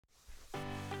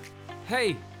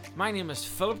Hey, my name is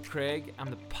Philip Craig. I'm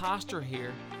the pastor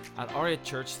here at Aria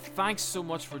Church. Thanks so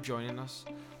much for joining us.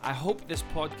 I hope this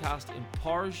podcast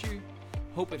empowers you,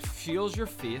 hope it fuels your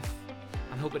faith,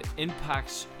 and hope it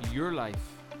impacts your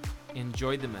life.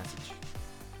 Enjoy the message.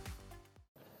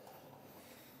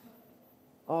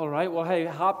 All right, well, hey,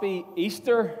 happy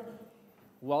Easter.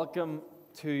 Welcome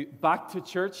back to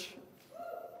church.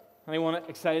 Anyone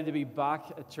excited to be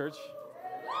back at church?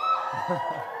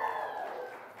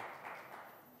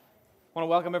 I want to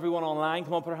welcome everyone online.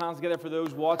 Come on, put our hands together for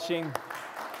those watching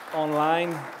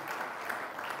online.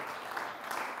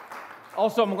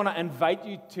 Also, I'm going to invite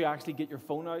you to actually get your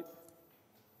phone out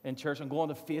in church and go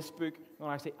onto Facebook. I'm going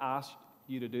to actually ask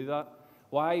you to do that.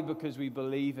 Why? Because we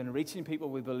believe in reaching people.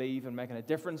 We believe in making a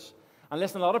difference. And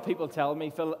listen, a lot of people tell me,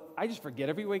 Phil, I just forget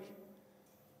every week.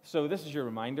 So this is your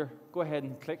reminder. Go ahead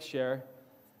and click share.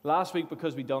 Last week,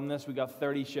 because we done this, we got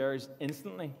 30 shares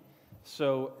instantly.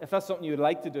 So if that's something you would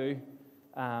like to do,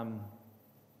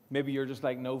 maybe you're just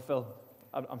like, no, Phil,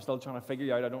 I'm still trying to figure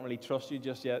you out. I don't really trust you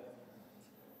just yet.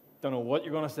 Don't know what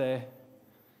you're going to say.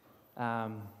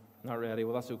 Not ready.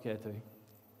 Well, that's okay too.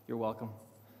 You're welcome.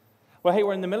 Well, hey,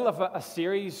 we're in the middle of a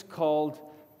series called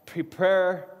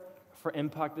Prepare for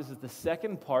Impact. This is the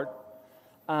second part.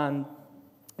 And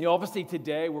obviously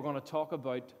today we're going to talk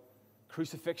about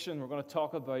crucifixion. We're going to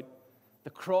talk about the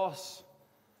cross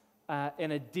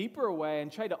in a deeper way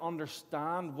and try to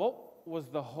understand what was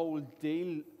the whole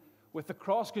deal with the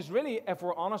cross. Because really, if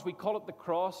we're honest, we call it the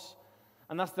cross,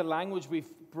 and that's the language we've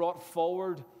brought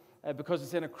forward because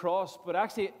it's in a cross. But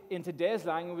actually, in today's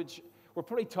language, we're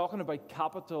probably talking about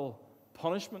capital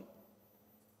punishment.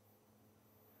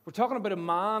 We're talking about a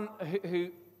man who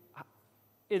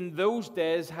in those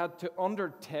days had to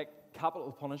undertake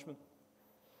capital punishment.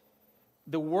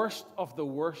 The worst of the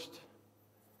worst.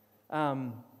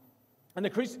 And the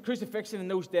crucifixion in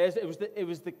those days, it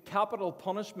was the capital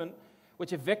punishment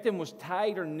which a victim was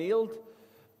tied or nailed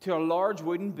to a large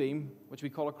wooden beam, which we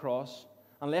call a cross,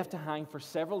 and left to hang for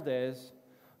several days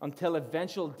until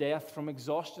eventual death from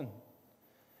exhaustion.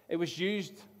 It was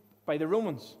used by the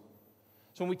Romans.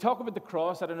 So when we talk about the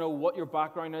cross, I don't know what your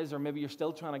background is, or maybe you're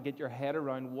still trying to get your head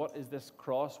around what is this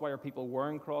cross? Why are people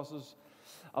wearing crosses?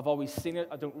 I've always seen it.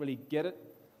 I don't really get it.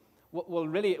 Well,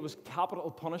 really, it was capital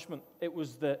punishment. It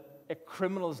was a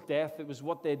criminal's death. It was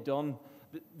what they'd done.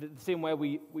 The same way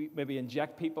we maybe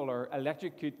inject people or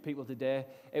electrocute people today.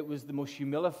 It was the most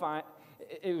humilifying.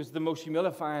 It was the most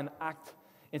humilifying act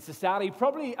in society.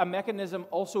 Probably a mechanism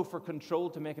also for control,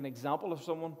 to make an example of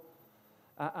someone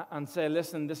and say,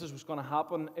 listen, this is what's going to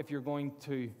happen if you're going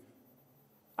to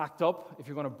act up, if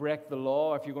you're going to break the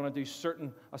law, if you're going to do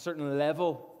a certain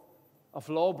level of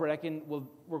law breaking. Well,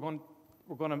 we're going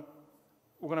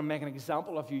to make an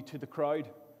example of you to the crowd,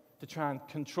 to try and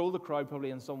control the crowd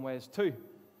probably in some ways too.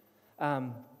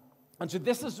 And so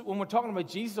this is, when we're talking about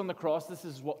Jesus on the cross, this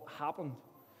is what happened.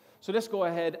 So let's go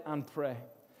ahead and pray.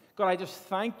 God, I just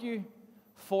thank you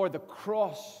for the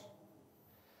cross.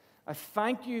 I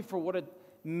thank you for what it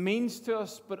means to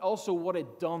us, but also what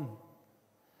it done.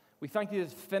 We thank you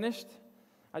that it's finished.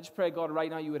 I just pray, God,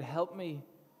 right now you would help me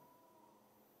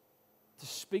to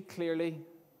speak clearly.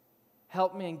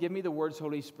 Help me and give me the words,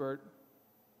 Holy Spirit.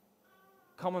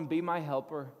 Come and be my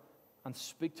helper and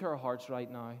speak to our hearts right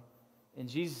now. In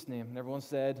Jesus' name. And everyone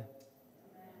said,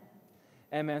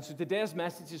 Amen. Amen. So today's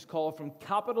message is called From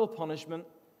Capital Punishment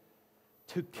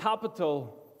to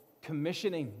Capital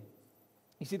Commissioning.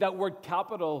 You see, that word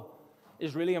capital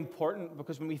is really important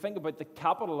because when we think about the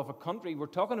capital of a country, we're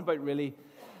talking about really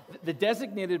the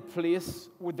designated place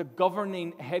where the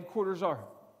governing headquarters are.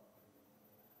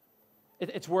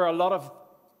 It's where a lot of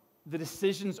the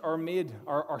decisions are made,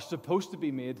 are supposed to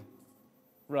be made,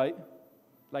 right?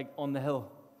 Like on the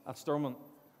hill at Stormont.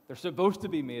 They're supposed to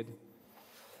be made.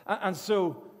 And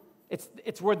so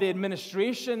it's where the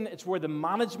administration, it's where the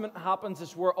management happens,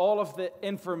 it's where all of the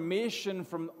information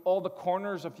from all the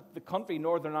corners of the country,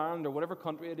 Northern Ireland or whatever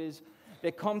country it is,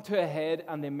 they come to a head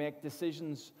and they make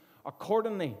decisions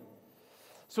accordingly.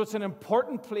 So it's an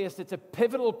important place. It's a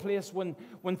pivotal place. When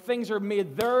things are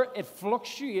made there, it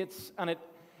fluctuates and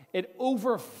it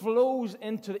overflows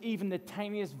into even the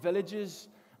tiniest villages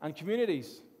and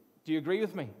communities. Do you agree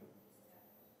with me?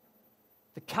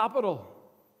 The capital.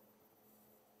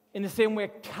 In the same way,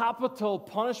 capital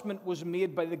punishment was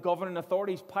made by the governing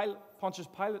authorities. Pontius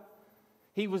Pilate.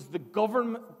 He was the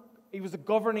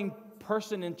governing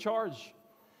person in charge.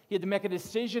 He had to make a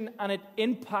decision, and it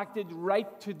impacted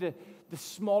right to the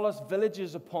smallest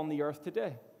villages upon the earth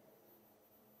today.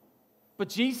 But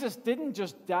Jesus didn't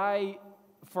just die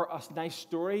for a nice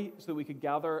story so that we could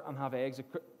gather and have eggs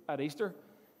at Easter.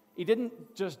 He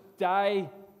didn't just die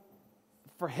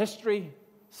for history's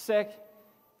sake.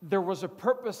 There was a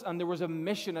purpose and there was a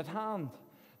mission at hand.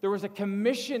 There was a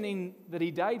commissioning that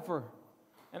he died for,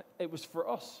 and it was for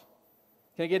us.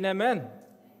 Can I get an amen? Amen.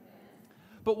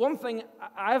 But one thing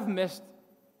I've missed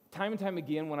time and time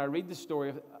again when I read the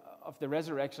story of the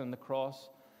resurrection and the cross,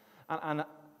 and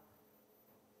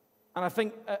I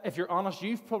think, if you're honest,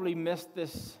 you've probably missed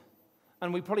this,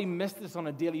 and we probably miss this on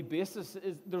a daily basis.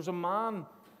 There's a man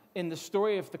in the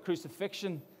story of the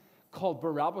crucifixion called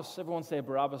Barabbas. Everyone say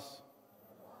Barabbas.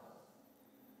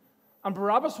 And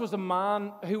Barabbas was a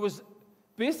man who was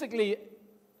basically,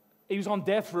 he was on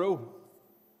death row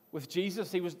with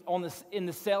Jesus. He was in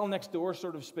the cell next door,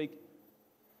 so to speak.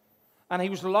 And he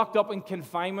was locked up in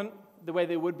confinement the way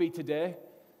they would be today.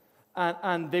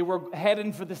 And they were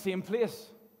heading for the same place.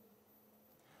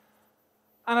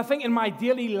 And I think in my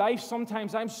daily life,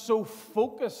 sometimes I'm so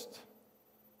focused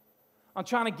on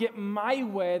trying to get my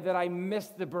way that I miss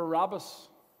the Barabbas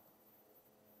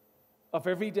of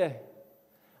every day.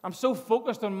 I'm so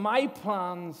focused on my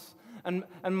plans and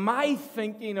my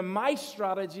thinking and my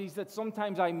strategies that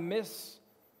sometimes I miss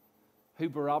who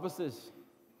Barabbas is.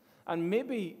 And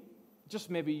maybe,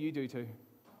 just maybe you do too.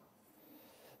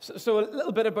 So a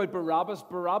little bit about Barabbas.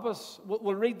 Barabbas,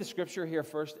 we'll read the scripture here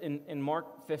first in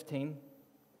Mark 15.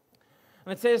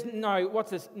 And it says, now,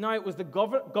 what's this? Now, it was the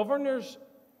governor's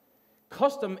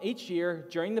custom each year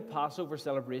during the Passover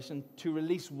celebration to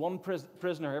release one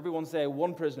prisoner. Everyone say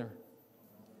one prisoner.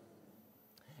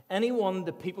 Anyone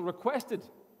the people requested.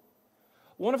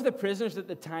 One of the prisoners at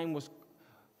the time was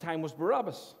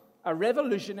Barabbas, a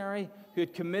revolutionary who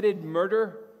had committed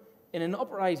murder in an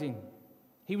uprising.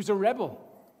 He was a rebel.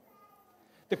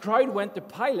 The crowd went to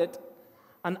Pilate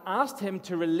and asked him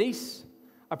to release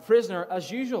a prisoner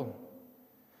as usual.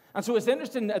 And so it's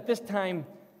interesting, at this time,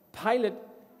 Pilate,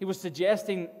 he was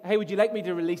suggesting, hey, would you like me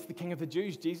to release the King of the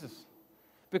Jews, Jesus?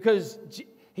 Because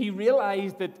he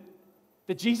realized that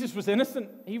Jesus was innocent.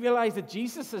 He realized that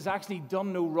Jesus has actually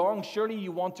done no wrong. Surely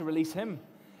you want to release him.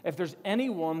 If there's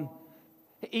anyone,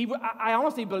 I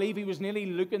honestly believe he was nearly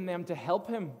looking them to help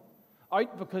him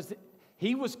out because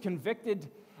he was convicted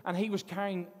and he was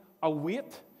carrying a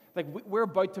weight. Like, we're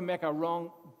about to make a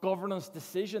wrong governance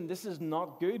decision. This is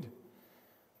not good.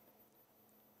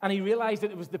 And he realized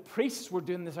that it was the priests were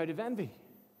doing this out of envy.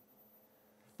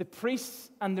 The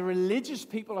priests and the religious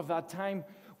people of that time,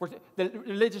 the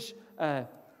religious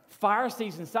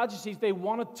Pharisees and Sadducees, they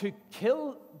wanted to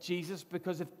kill Jesus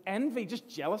because of envy, just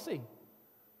jealousy.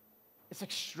 It's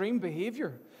extreme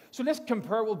behavior. So let's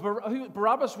compare. Well,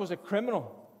 Barabbas was a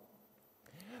criminal.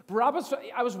 Barabbas,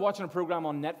 I was watching a program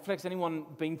on Netflix. Anyone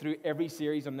been through every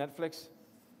series on Netflix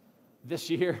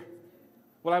this year?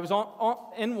 Well, I was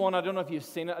in one, I don't know if you've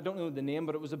seen it, I don't know the name,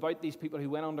 but it was about these people who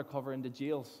went undercover into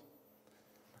jails.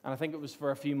 And I think it was for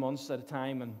a few months at a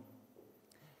time, and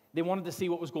they wanted to see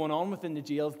what was going on within the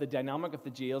jails, the dynamic of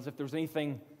the jails, if there was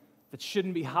anything that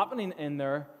shouldn't be happening in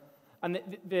there. And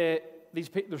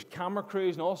there's camera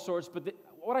crews and all sorts, but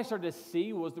what I started to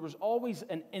see was there was always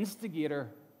an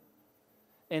instigator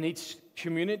in each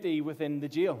community within the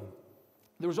jail.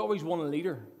 There was always one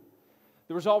leader.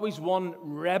 There was always one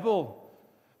rebel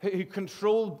who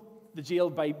controlled the jail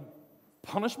by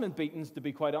punishment beatings, to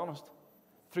be quite honest,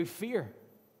 through fear.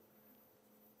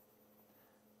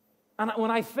 And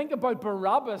when I think about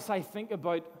Barabbas, I think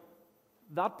about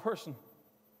that person.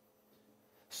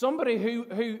 Somebody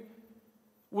who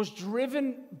was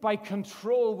driven by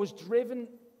control, was driven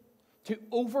to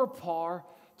overpower,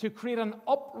 to create an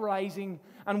uprising,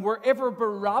 and wherever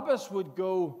Barabbas would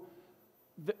go,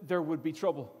 there would be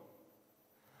trouble.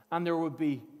 And there would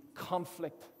be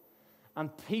conflict, and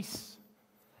peace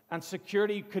and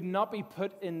security could not be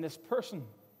put in this person.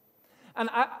 And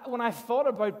when I thought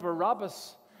about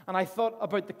Barabbas, and I thought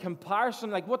about the comparison,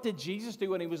 like what did Jesus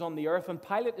do when he was on the earth? And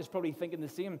Pilate is probably thinking the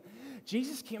same.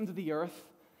 Jesus came to the earth,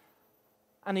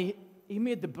 and he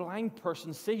made the blind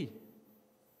person see.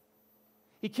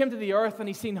 He came to the earth, and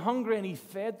he seen hungry, and he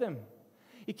fed them.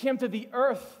 He came to the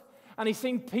earth, and he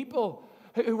seen people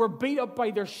who were beat up by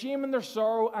their shame and their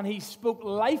sorrow, and he spoke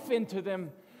life into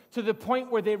them to the point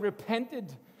where they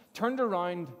repented, turned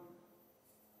around,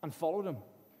 and followed him.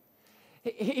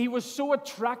 He was so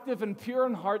attractive and pure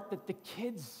in heart that the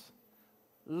kids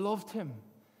loved him.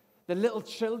 The little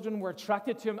children were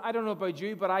attracted to him. I don't know about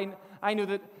you, but I know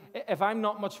that if I'm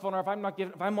not much fun, or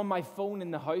if I'm on my phone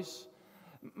in the house,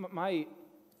 my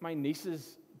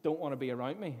nieces don't want to be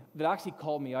around me. They actually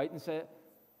call me out and say,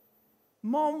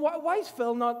 Mom, why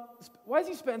is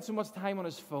he spending so much time on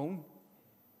his phone?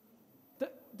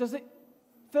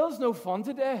 Phil's no fun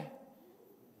today.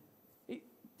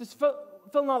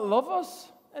 they'll not love us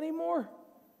anymore.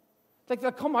 Like,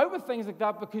 they'll come out with things like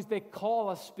that because they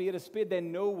call a spade a spade. They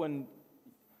know when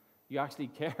you actually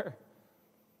care.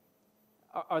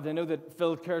 Or they know that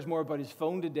Phil cares more about his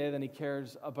phone today than he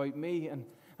cares about me. And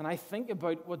I think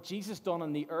about what Jesus done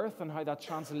on the earth and how that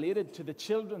translated to the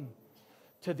children,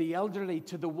 to the elderly,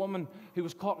 to the woman who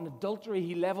was caught in adultery.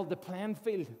 He leveled the playing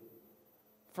field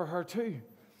for her too.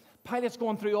 Pilate's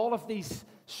going through all of these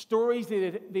stories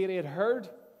that he had heard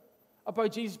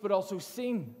about Jesus, but also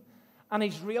seen. And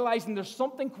he's realizing there's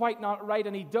something quite not right.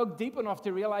 And he dug deep enough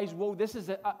to realize, whoa, this is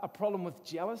a problem with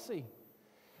jealousy.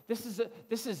 This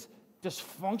is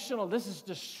dysfunctional. This is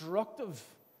destructive.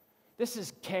 This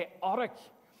is chaotic.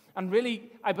 And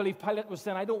really, I believe Pilate was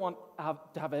saying, I don't want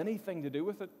to have anything to do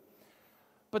with it.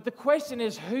 But the question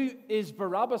is, who is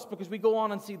Barabbas? Because we go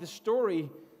on and see the story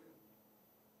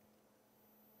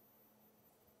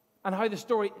and how the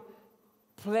story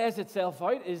plays itself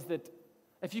out is that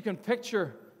if you can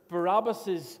picture Barabbas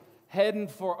is heading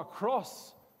for a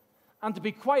cross. And to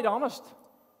be quite honest,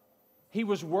 he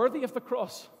was worthy of the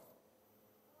cross.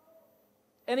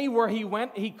 Anywhere he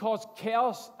went, he caused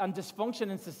chaos and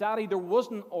dysfunction in society. There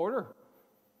wasn't order.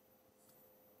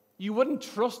 You wouldn't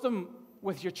trust him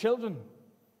with your children.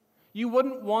 You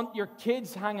wouldn't want your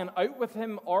kids hanging out with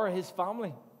him or his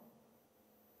family.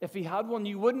 If he had one,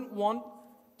 you wouldn't want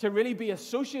to really be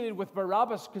associated with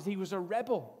Barabbas because he was a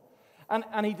rebel.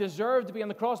 And he deserved to be on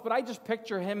the cross. But I just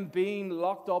picture him being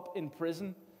locked up in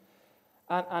prison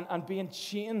and being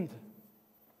chained.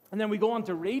 And then we go on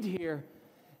to read here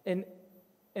in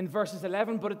verses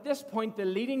 11. But at this point, the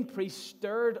leading priest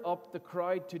stirred up the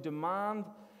crowd to demand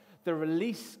the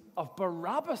release of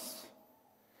Barabbas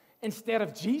instead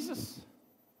of Jesus.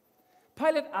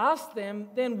 Pilate asked them,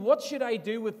 then what should I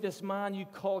do with this man you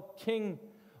call king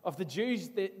of the Jews?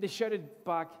 They shouted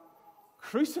back,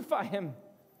 crucify him.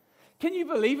 Can you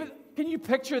believe it? Can you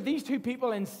picture these two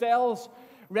people in cells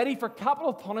ready for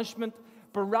capital punishment?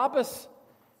 Barabbas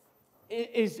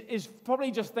is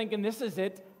probably just thinking, this is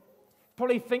it.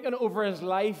 Probably thinking over his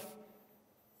life,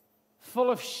 full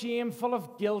of shame, full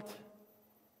of guilt,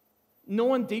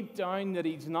 knowing deep down that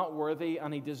he's not worthy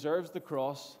and he deserves the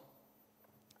cross.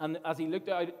 And as he looked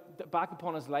back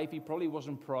upon his life, he probably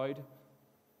wasn't proud.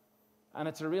 And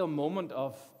it's a real moment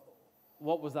of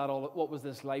what was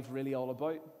this life really all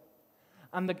about?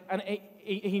 And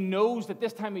he knows that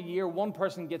this time of year, one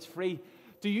person gets free.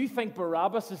 Do you think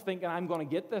Barabbas is thinking, I'm going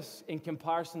to get this in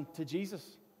comparison to Jesus?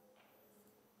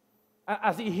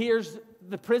 As he hears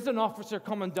the prison officer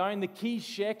coming down, the keys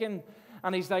shaking,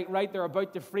 and he's like, right, they're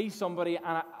about to free somebody,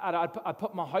 and I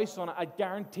put my house on it, I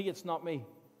guarantee it's not me.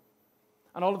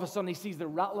 And all of a sudden, he sees the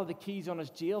rattle of the keys on his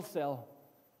jail cell.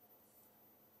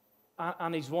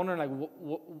 And he's wondering, like,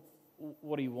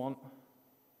 what do you want?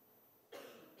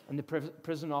 And the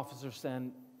prison officer's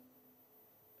saying,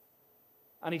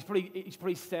 and he's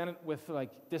pretty saying it with,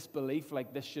 like, disbelief,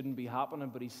 like, this shouldn't be happening,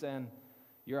 but he's saying,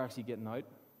 you're actually getting out.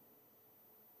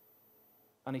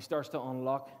 And he starts to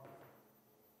unlock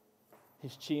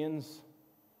his chains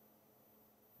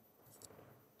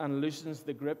and loosens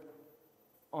the grip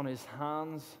on his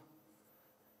hands.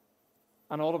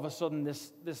 And all of a sudden,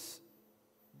 this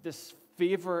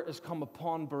favor has come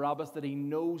upon Barabbas that he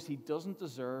knows he doesn't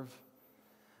deserve.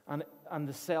 And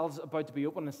the cell's about to be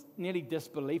open. It's nearly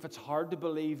disbelief. It's hard to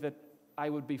believe that I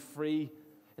would be free.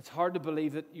 It's hard to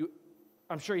believe that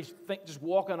I'm sure he's just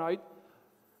walking out,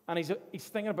 and he's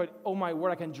thinking about, oh my word,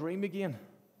 I can dream again.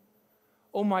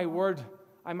 Oh my word,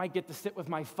 I might get to sit with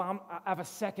my family. I have a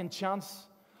second chance.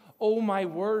 Oh my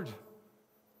word,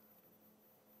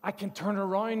 I can turn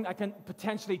around. I can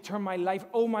potentially turn my life.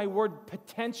 Oh my word,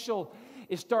 potential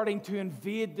is starting to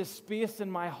invade the space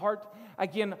in my heart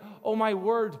again. Oh my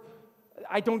word,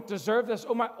 I don't deserve this.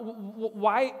 Oh my,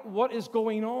 why? What is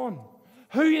going on?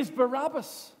 Who is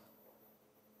Barabbas?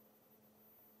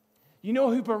 You know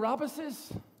who Barabbas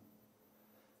is?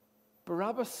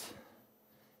 Barabbas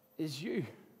is you.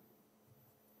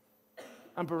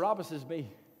 And Barabbas is me.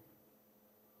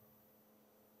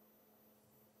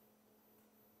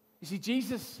 You see,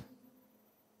 Jesus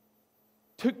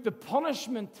took the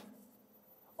punishment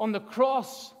on the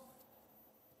cross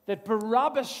that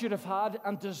Barabbas should have had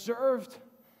and deserved,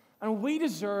 and we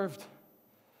deserved,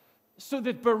 so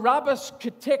that Barabbas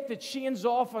could take the chains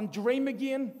off and dream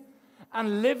again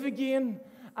and live again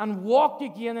and walk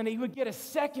again, and he would get a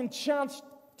second chance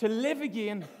to live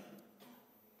again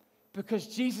because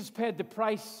Jesus paid the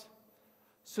price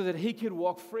so that he could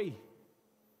walk free.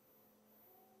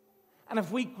 And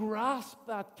if we grasp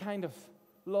that kind of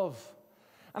love,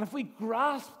 and if we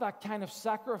grasp that kind of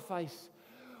sacrifice,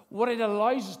 what it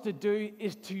allows us to do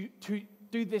is to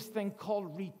do this thing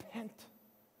called repent.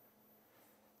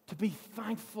 To be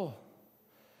thankful.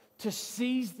 To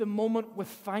seize the moment with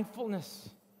thankfulness.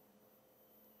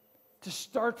 To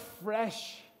start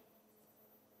fresh.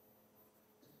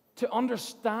 To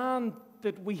understand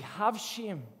that we have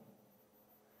shame.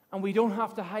 And we don't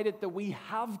have to hide it, that we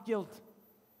have guilt.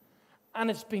 And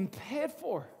it's been paid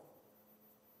for.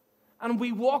 And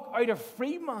we walk out a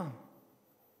free man.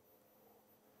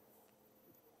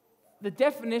 The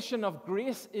definition of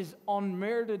grace is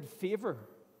unmerited favor.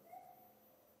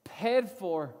 Paid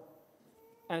for,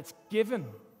 and it's given.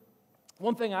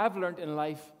 One thing I've learned in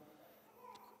life,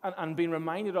 and been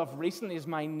reminded of recently, is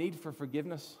my need for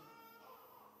forgiveness.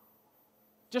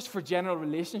 Just for general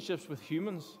relationships with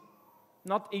humans.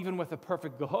 Not even with a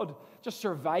perfect God. Just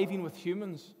surviving with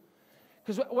humans.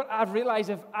 Because what I've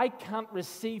realized, if I can't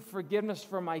receive forgiveness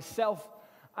for myself,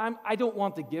 I don't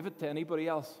want to give it to anybody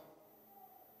else.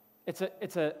 It's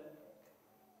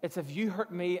if you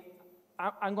hurt me,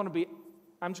 I'm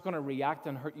just going to react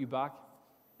and hurt you back.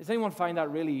 Does anyone find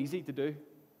that really easy to do?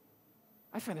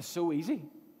 I find it so easy.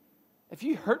 If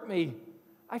you hurt me,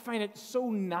 I find it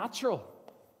so natural.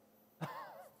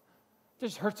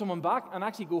 Just hurt someone back and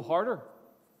actually go harder.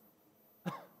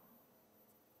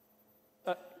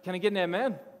 Can I get an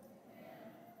amen?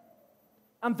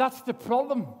 And that's the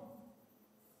problem.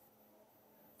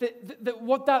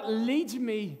 What that leads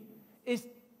me is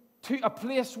to a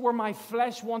place where my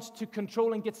flesh wants to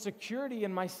control and get security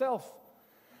in myself.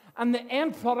 And the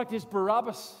end product is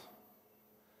Barabbas.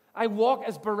 I walk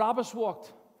as Barabbas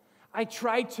walked. I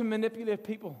tried to manipulate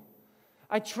people.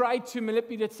 I tried to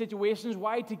manipulate situations.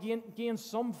 Why? To gain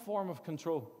some form of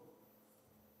control.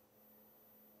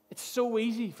 It's so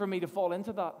easy for me to fall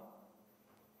into that.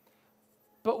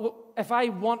 But if I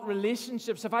want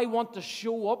relationships, if I want to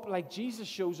show up like Jesus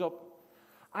shows up,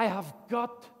 I have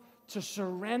got to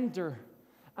surrender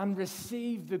and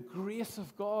receive the grace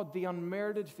of God, the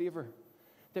unmerited favor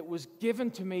that was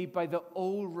given to me by the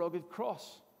old rugged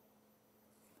cross.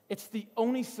 It's the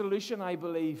only solution, I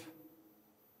believe,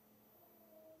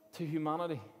 to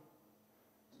humanity.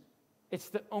 It's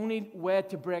the only way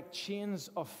to break chains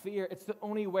of fear. It's the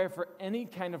only way for any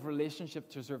kind of relationship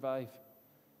to survive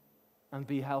and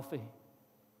be healthy.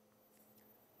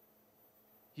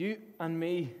 You and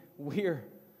me, we're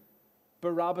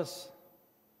Barabbas.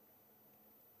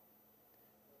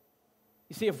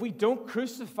 You see, if we don't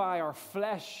crucify our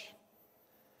flesh,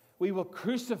 we will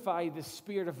crucify the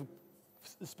Spirit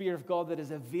of God that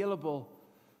is available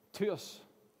to us.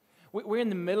 We're in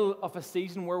the middle of a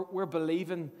season where we're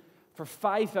believing for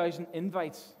 5,000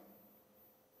 invites.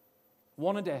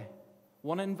 One a day.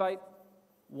 One invite,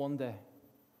 one day.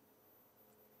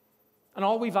 And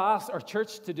all we've asked our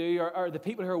church to do, or the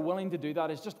people who are willing to do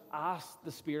that, is just ask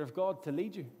the Spirit of God to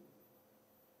lead you.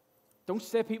 Don't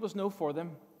say people's no for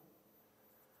them.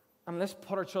 And let's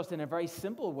put our trust in a very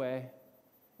simple way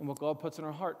in what God puts in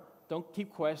our heart. Don't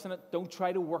keep questioning it. Don't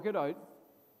try to work it out.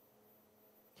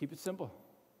 Keep it simple.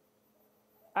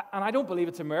 And I don't believe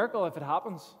it's a miracle if it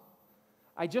happens.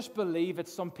 I just believe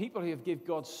it's some people who have given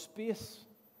God space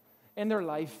in their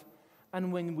life.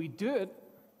 And when we do it,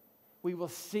 we will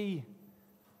see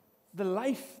the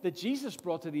life that Jesus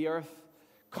brought to the earth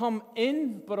come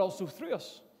in, but also through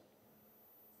us.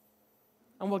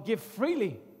 And we'll give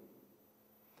freely.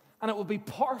 And it will be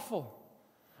powerful.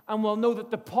 And we'll know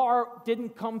that the power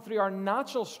didn't come through our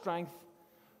natural strength,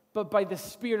 but by the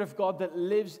Spirit of God that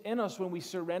lives in us when we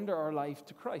surrender our life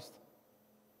to Christ.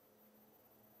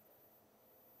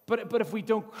 But if we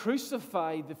don't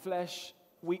crucify the flesh,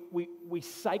 we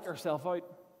psych ourselves out.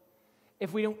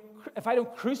 If I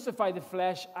don't crucify the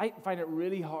flesh, I find it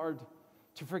really hard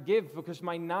to forgive because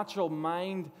my natural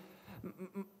mind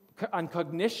and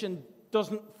cognition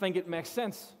doesn't think it makes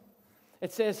sense.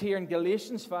 It says here in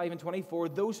Galatians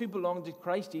 5:24, those who belong to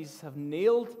Christ Jesus have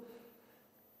nailed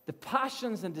the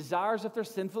passions and desires of their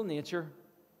sinful nature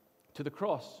to the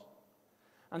cross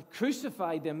and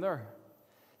crucified them there.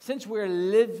 Since we're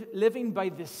living by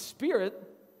the Spirit,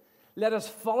 let us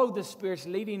follow the Spirit's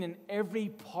leading in every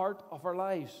part of our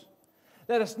lives.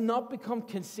 Let us not become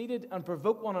conceited and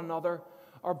provoke one another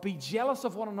or be jealous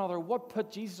of one another. What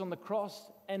put Jesus on the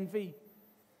cross? Envy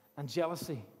and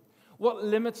jealousy. What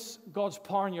limits God's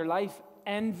power in your life?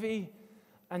 Envy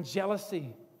and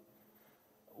jealousy.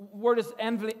 Where does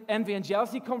envy and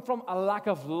jealousy come from? A lack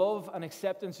of love and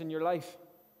acceptance in your life.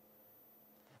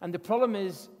 And the problem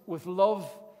is with love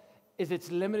is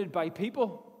it's limited by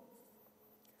people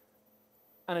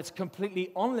and it's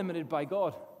completely unlimited by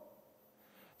God.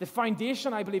 The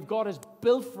foundation I believe God has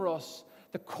built for us,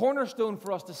 the cornerstone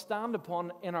for us to stand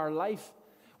upon in our life,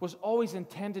 was always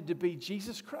intended to be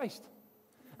Jesus Christ.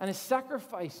 and his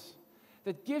sacrifice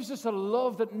that gives us a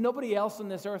love that nobody else on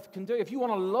this earth can do. If you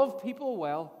want to love people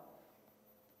well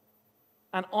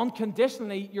and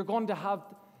unconditionally, you're going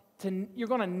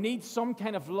to need some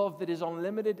kind of love that is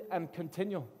unlimited and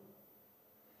continual.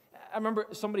 I remember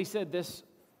somebody said this: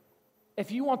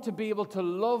 if you want to be able to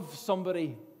love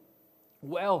somebody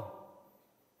well,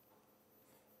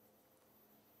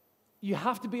 you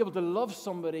have to be able to love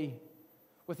somebody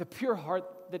with a pure heart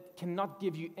that cannot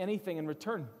give you anything in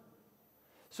return.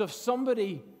 So if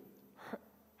somebody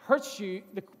hurts you,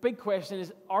 the big question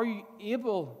is,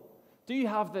 do you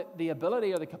have the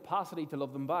ability or the capacity to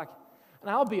love them back? And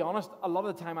I'll be honest, a lot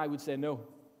of the time I would say no.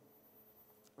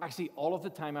 Actually, all of the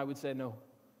time I would say no.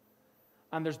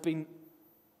 And there's been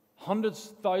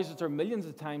hundreds, thousands, or millions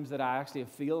of times that I actually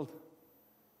have failed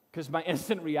because my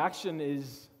instant reaction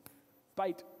is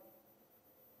bite,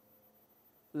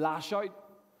 lash out,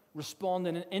 respond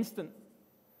in an instant.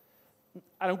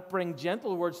 I don't bring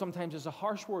gentle words. Sometimes it's a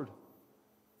harsh word.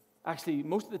 Actually,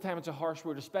 most of the time it's a harsh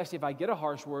word, especially if I get a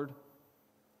harsh word.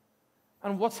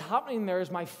 And what's happening there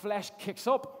is my flesh kicks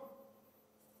up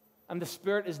and the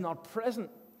Spirit is not present.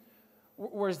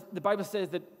 Whereas the Bible says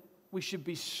that we should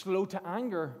be slow to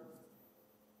anger.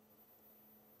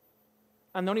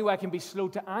 And the only way I can be slow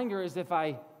to anger is if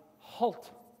I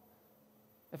halt.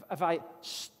 If I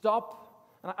stop,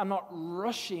 and I'm not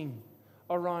rushing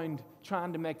around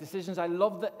trying to make decisions. I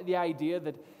love the idea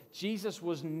that Jesus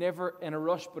was never in a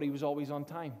rush, but he was always on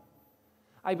time.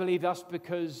 I believe that's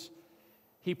because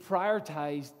he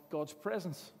prioritized God's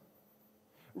presence.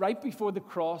 Right before the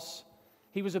cross,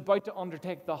 he was about to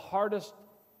undertake the hardest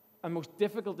and most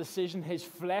difficult decision his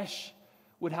flesh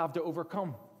would have to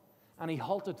overcome, and he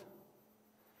halted.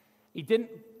 He didn't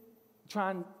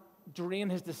try and drain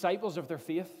his disciples of their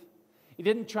faith. He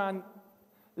didn't try and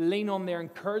lean on their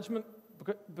encouragement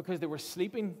because they were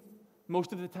sleeping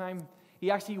most of the time.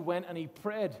 He actually went and he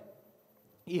prayed.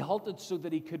 He halted so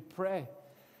that he could pray.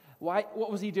 Why?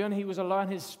 What was he doing? He was allowing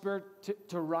his spirit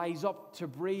to rise up, to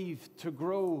breathe, to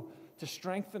grow, to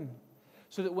strengthen,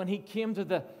 so that when he came to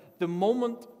the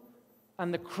moment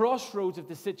and the crossroads of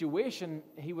the situation,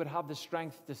 he would have the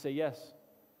strength to say yes.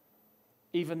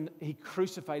 Even he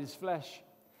crucified his flesh.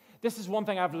 This is one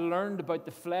thing I've learned about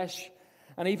the flesh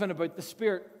and even about the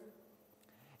Spirit,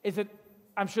 is that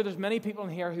I'm sure there's many people in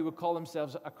here who would call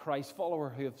themselves a Christ follower,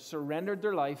 who have surrendered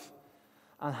their life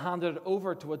and handed it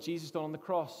over to what Jesus done on the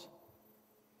cross.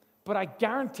 But I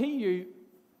guarantee you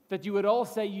that you would all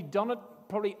say you'd done it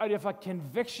probably out of a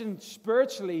conviction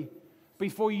spiritually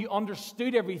before you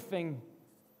understood everything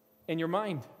in your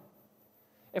mind.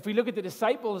 If we look at the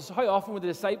disciples, how often were the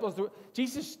disciples,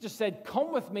 Jesus just said,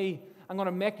 "Come with me, I'm going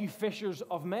to make you fishers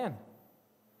of men."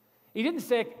 He didn't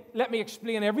say, "Let me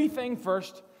explain everything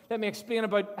first. Let me explain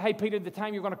about, hey, Peter, the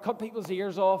time you're going to cut people's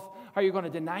ears off, how you're going to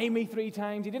deny me 3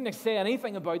 times. He didn't say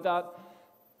anything about that.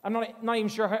 I'm not even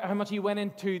sure how much he went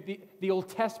into the Old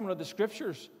Testament or the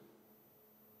Scriptures.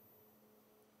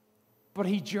 But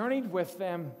he journeyed with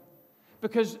them,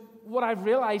 because what I've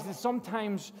realized is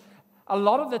sometimes, a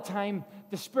lot of the time,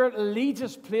 the Spirit leads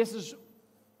us places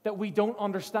that we don't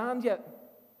understand yet.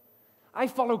 I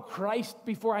followed Christ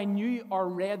before I knew or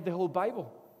read the whole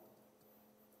Bible.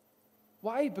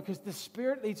 Why? Because the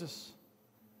Spirit leads us.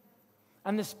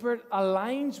 And the Spirit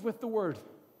aligns with the Word.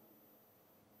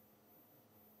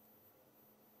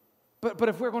 But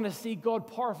if we're going to see God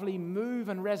powerfully move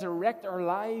and resurrect our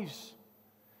lives,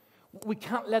 we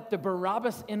can't let the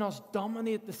Barabbas in us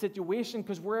dominate the situation,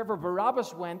 because wherever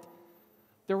Barabbas went,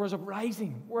 there was a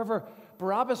rising. Wherever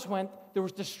Barabbas went, there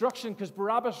was destruction, because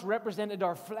Barabbas represented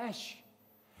our flesh,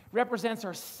 represents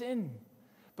our sin.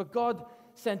 But God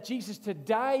sent Jesus to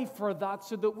die for that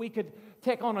so that we could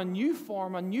take on a new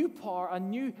form, a new power, a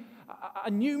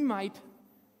new might,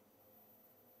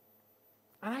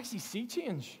 and actually see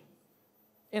change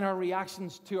in our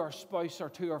reactions to our spouse or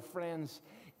to our friends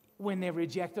when they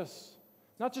reject us.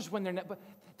 Not just when they're not, but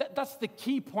that's the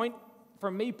key point for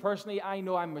me personally. I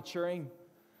know I'm maturing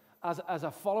as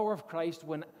a follower of Christ.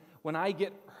 When I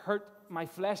get hurt, my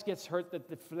flesh gets hurt, that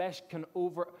the flesh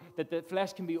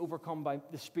can be overcome by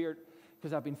the Spirit,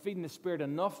 because I've been feeding the Spirit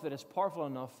enough that it's powerful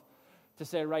enough to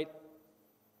say, right,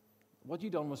 what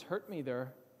you done was hurt me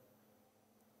there,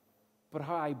 but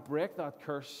how I break that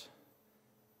curse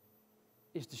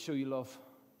is to show you love.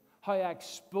 How I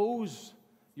expose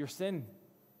your sin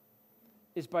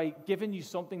is by giving you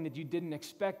something that you didn't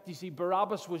expect. You see,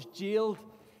 Barabbas was jailed.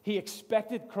 He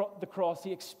expected the cross.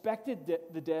 He expected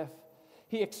the death.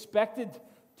 He expected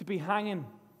to be hanging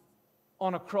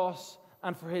on a cross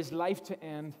and for his life to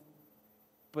end,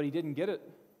 but he didn't get it.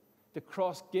 The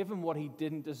cross gave him what he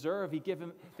didn't deserve.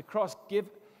 The cross gave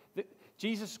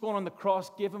Jesus going on the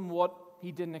cross gave him what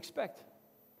he didn't expect.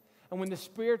 And when the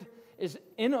Spirit is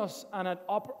in us and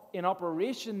in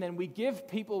operation, then we give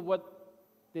people what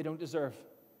they don't deserve.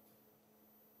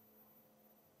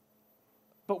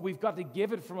 But we've got to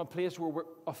give it from a place where we're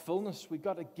of fullness. We've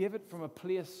got to give it from a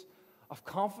place of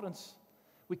confidence.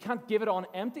 We can't give it on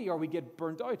empty or we get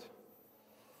burnt out.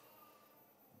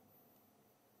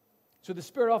 So the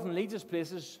Spirit often leads us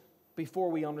places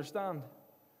before we understand.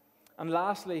 And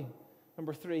lastly,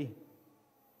 number 3,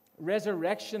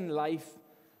 resurrection life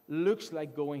looks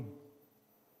like going.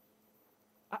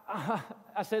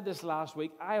 I said this last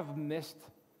week. I have missed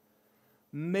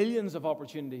millions of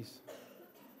opportunities.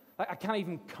 I can't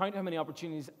even count how many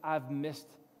opportunities I've missed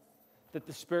that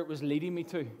the Spirit was leading me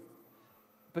to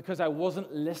because I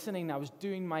wasn't listening. I was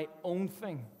doing my own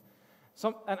thing.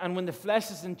 And when the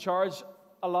flesh is in charge,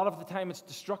 a lot of the time it's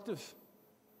destructive.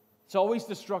 It's always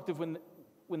destructive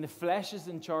when the flesh is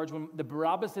in charge, when the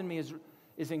Barabbas in me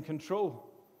is in control.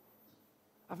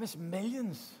 I've missed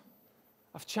millions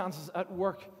of chances at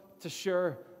work to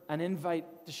share an invite,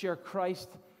 to share Christ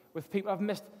with people. I've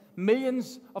missed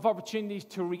millions of opportunities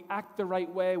to react the right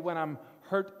way when I'm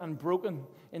hurt and broken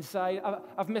inside.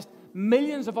 I've missed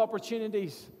millions of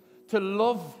opportunities to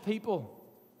love people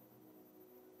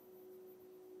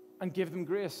and give them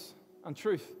grace and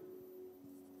truth.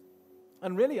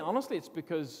 And really, honestly, it's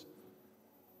because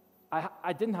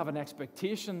I didn't have an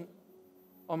expectation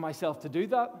on myself to do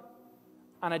that,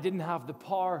 and I didn't have the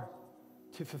power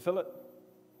to fulfill it.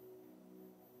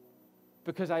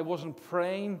 Because I wasn't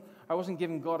praying, I wasn't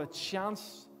giving God a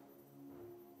chance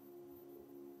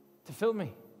to fill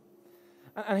me.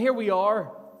 And here we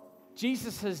are.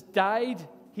 Jesus has died.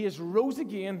 He has rose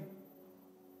again.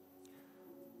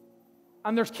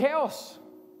 And there's chaos.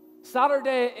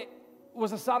 Saturday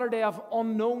was a Saturday of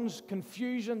unknowns,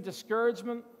 confusion,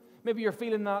 discouragement. Maybe you're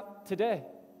feeling that today.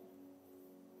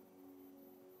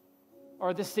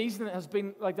 Or this season has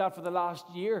been like that for the last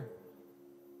year.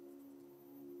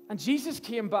 And Jesus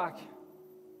came back,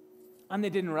 and they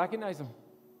didn't recognize him.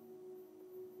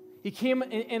 He came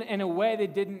in a way they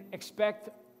didn't expect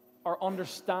or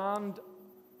understand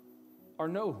or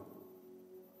know.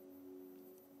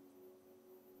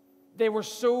 They were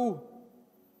so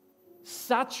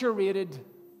saturated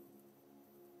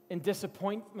in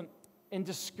disappointment, in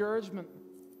discouragement.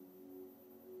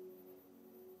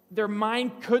 Their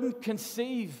mind couldn't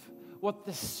conceive what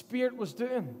the Spirit was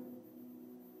doing.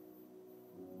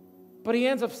 But he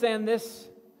ends up saying this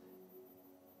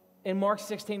in Mark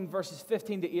 16, verses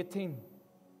 15 to 18.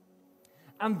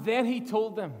 And then he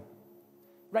told them,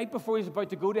 right before he was about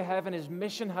to go to heaven, his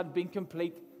mission had been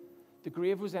complete. The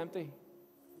grave was empty.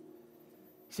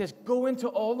 He says, go into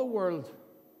all the world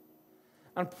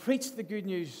and preach the good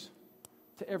news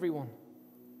to everyone.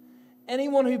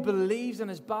 Anyone who believes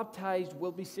and is baptized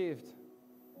will be saved.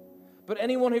 But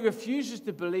anyone who refuses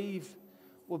to believe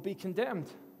will be condemned,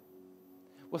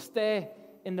 will stay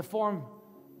in the form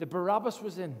that Barabbas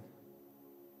was in.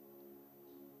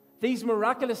 These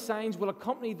miraculous signs will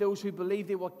accompany those who believe.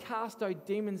 They will cast out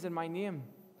demons in my name.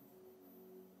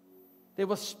 They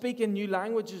will speak in new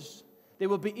languages. They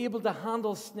will be able to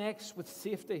handle snakes with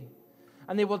safety.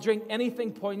 And they will drink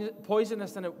anything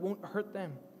poisonous and it won't hurt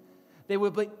them. They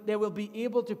will be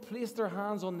able to place their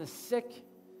hands on the sick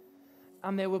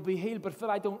and they will be healed. But Phil,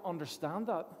 I don't understand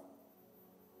that.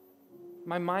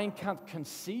 My mind can't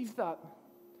conceive that.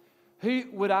 Who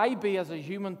would I be as a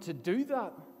human to do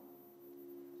that?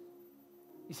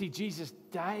 You see, Jesus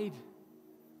died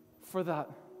for that.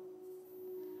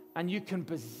 And you can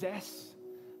possess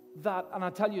that. And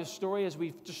I'll tell you a story as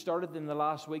we've just started in the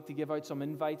last week to give out some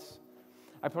invites.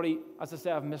 I probably, as I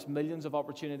say, I've missed millions of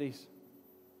opportunities.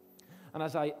 And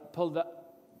as I pulled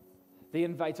the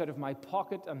invites out of my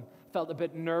pocket and felt a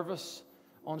bit nervous,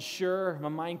 unsure, my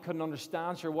mind couldn't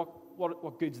understand, sure,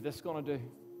 what good's this going to do?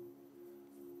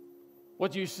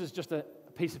 What use is just a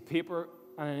piece of paper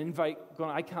and an invite going,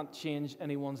 I can't change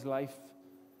anyone's life.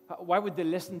 Why would they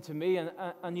listen to me?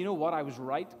 And you know what? I was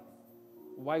right.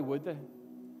 Why would they?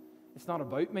 It's not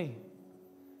about me.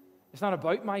 It's not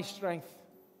about my strength.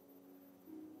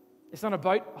 It's not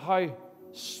about how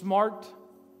smart,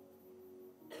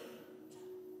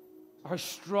 how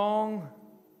strong,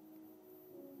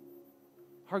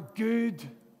 how good.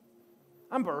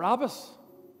 I'm Barabbas.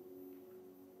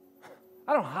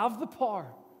 I don't have the power.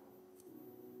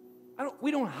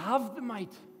 We don't have the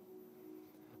might.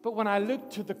 But when I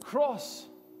look to the cross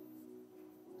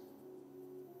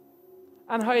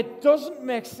and how it doesn't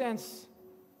make sense,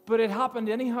 but it happened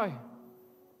anyhow,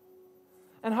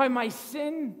 and how my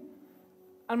sin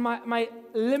and my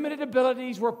limited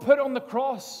abilities were put on the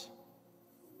cross,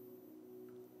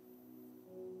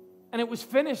 And it was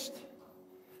finished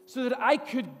so that I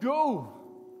could go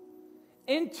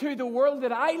into the world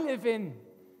that I live in,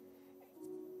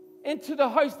 into the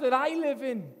house that I live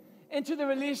in, into the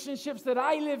relationships that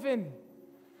I live in.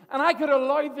 And I could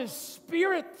allow the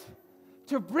Spirit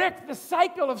to break the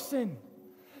cycle of sin,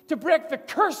 to break the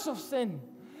curse of sin,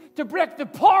 to break the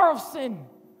power of sin,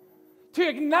 to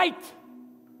ignite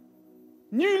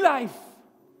new life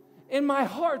in my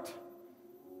heart.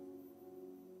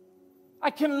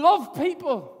 I can love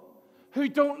people who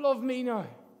don't love me now.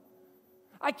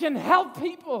 I can help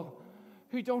people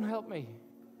who don't help me.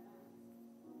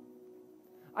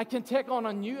 I can take on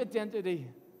a new identity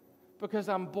because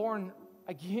I'm born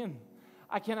again.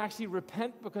 I can actually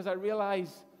repent because I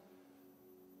realize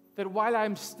that while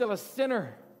I'm still a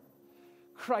sinner,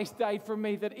 Christ died for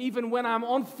me, that even when I'm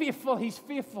unfaithful, He's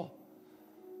faithful.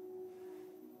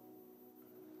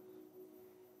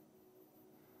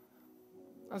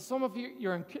 And some of you,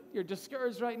 you're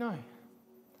discouraged right now.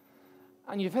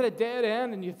 And you've hit a dead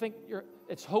end and you think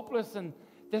it's hopeless, and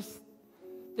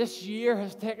this year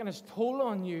has taken its toll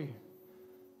on you.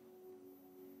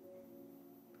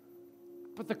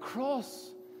 But the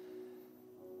cross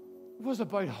was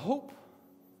about hope.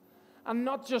 And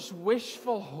not just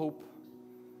wishful hope,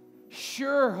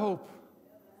 sure hope.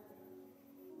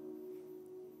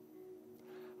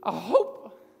 A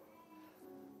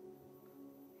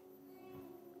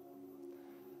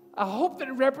hope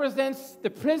that represents the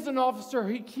prison officer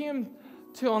who came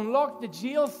to unlock the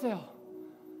jail cell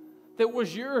that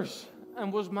was yours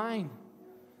and was mine,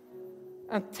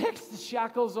 and takes the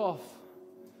shackles off,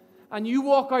 and you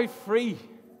walk out free,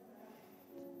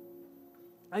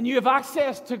 and you have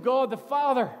access to God the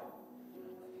Father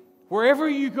wherever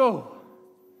you go,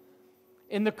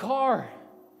 in the car,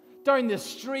 down the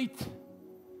street.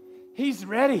 He's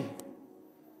ready.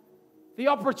 The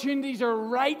opportunities are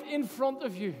right in front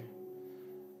of you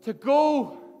to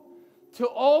go to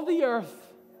all the earth,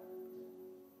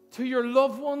 to your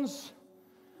loved ones,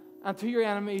 and to your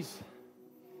enemies.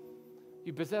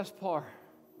 You possess power.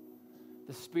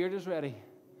 The Spirit is ready.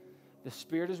 The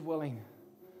Spirit is willing,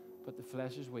 but the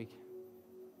flesh is weak.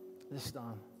 Let's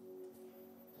stand.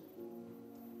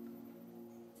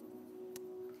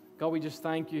 God, we just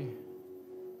thank you.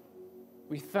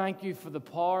 We thank you for the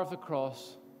power of the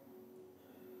cross.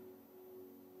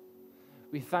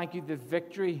 We thank you that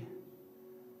victory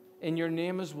in your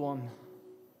name is won.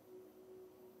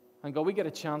 And God, we get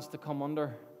a chance to come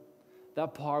under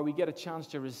that power. We get a chance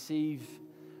to receive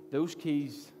those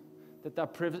keys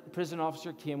that prison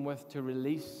officer came with to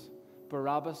release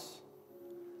Barabbas.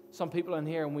 Some people in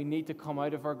here, and we need to come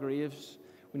out of our graves.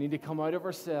 We need to come out of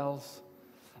our cells.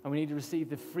 And we need to receive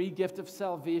the free gift of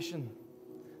salvation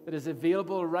that is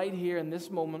available right here in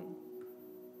this moment.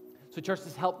 So church,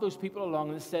 let's help those people along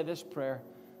and let's say this prayer.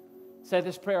 Say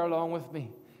this prayer along with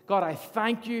me. God, I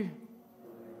thank you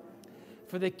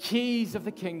for the keys of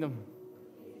the kingdom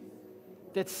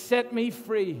that set me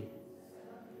free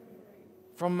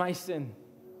from my sin.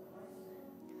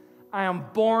 I am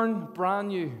born brand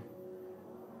new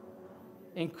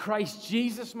in Christ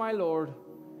Jesus my Lord.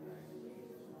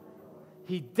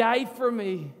 He died for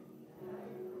me.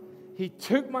 He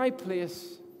took my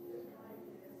place.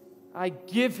 I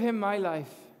give Him my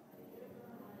life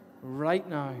right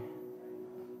now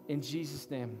in Jesus'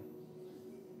 name.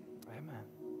 Amen.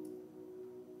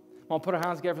 I'll put our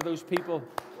hands together for those people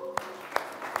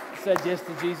who said yes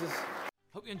to Jesus.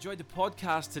 Hope you enjoyed the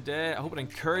podcast today. I hope it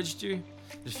encouraged you.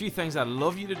 There's a few things I'd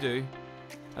love you to do.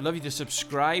 I'd love you to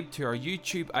subscribe to our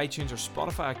YouTube, iTunes, or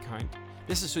Spotify account.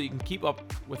 This is so you can keep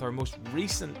up with our most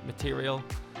recent material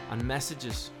and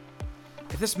messages.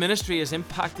 If this ministry has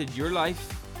impacted your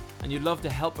life and you'd love to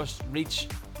help us reach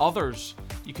others,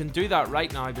 you can do that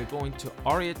right now by going to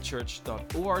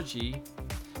r8church.org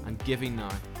and giving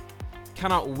now.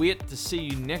 Cannot wait to see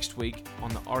you next week on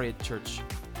the R8 Church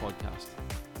podcast.